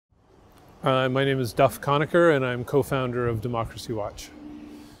My name is Duff Conacher, and I'm co-founder of Democracy Watch.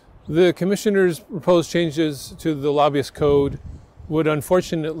 The Commissioner's proposed changes to the lobbyist code would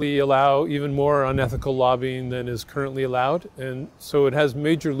unfortunately allow even more unethical lobbying than is currently allowed, and so it has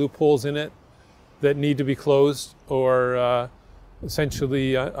major loopholes in it that need to be closed, or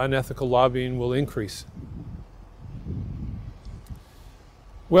essentially unethical lobbying will increase.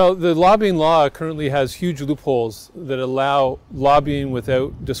 Well, the lobbying law currently has huge loopholes that allow lobbying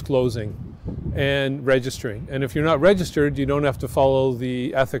without disclosing and registering. And if you're not registered, you don't have to follow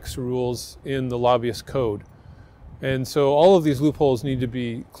the ethics rules in the lobbyist code. And so all of these loopholes need to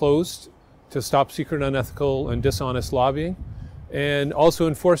be closed to stop secret, unethical, and dishonest lobbying. And also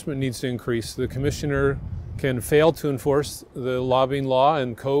enforcement needs to increase. The Commissioner can fail to enforce the lobbying law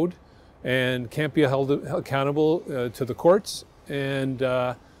and code and can't be held accountable to the courts, and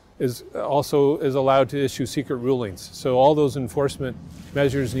is allowed to issue secret rulings. So all those enforcement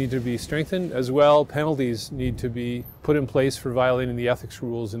measures need to be strengthened. As well, penalties need to be put in place for violating the ethics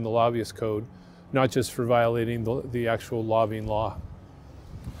rules in the lobbyist code, not just for violating the actual lobbying law.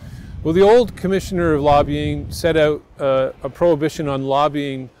 Well, the old Commissioner of Lobbying set out a prohibition on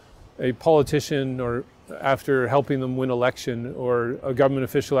lobbying a politician or after helping them win election, or a government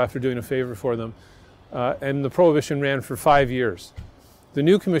official after doing a favor for them. And the prohibition ran for 5 years. The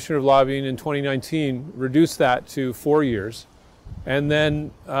new Commissioner of Lobbying in 2019 reduced that to 4 years, and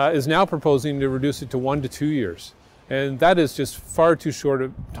then is now proposing to reduce it to 1 to 2 years. And that is just far too short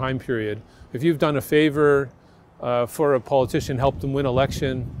a time period. If you've done a favor for a politician, helped them win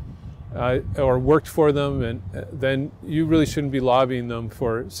election, or worked for them, and then you really shouldn't be lobbying them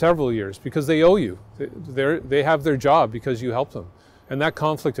for several years, because they owe you. They have their job because you helped them. And that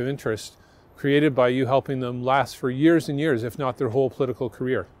conflict of interest created by you helping them lasts for years and years, if not their whole political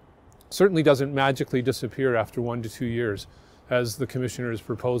career. Certainly doesn't magically disappear after 1 to 2 years, as the Commissioner is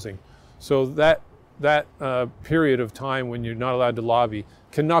proposing. So that period of time when you're not allowed to lobby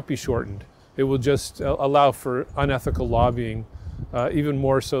cannot be shortened. It will just allow for unethical lobbying, even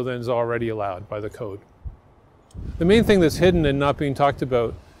more so than is already allowed by the code. The main thing that's hidden and not being talked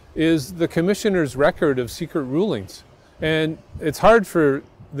about is the Commissioner's record of secret rulings. And it's hard for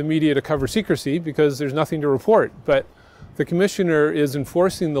the media to cover secrecy because there's nothing to report, but the Commissioner is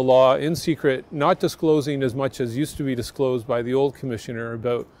enforcing the law in secret, not disclosing as much as used to be disclosed by the old Commissioner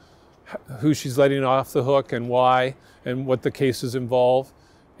about who she's letting off the hook and why, and what the cases involve.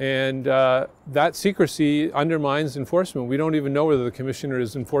 And that secrecy undermines enforcement. We don't even know whether the Commissioner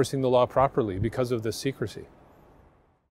is enforcing the law properly because of this secrecy.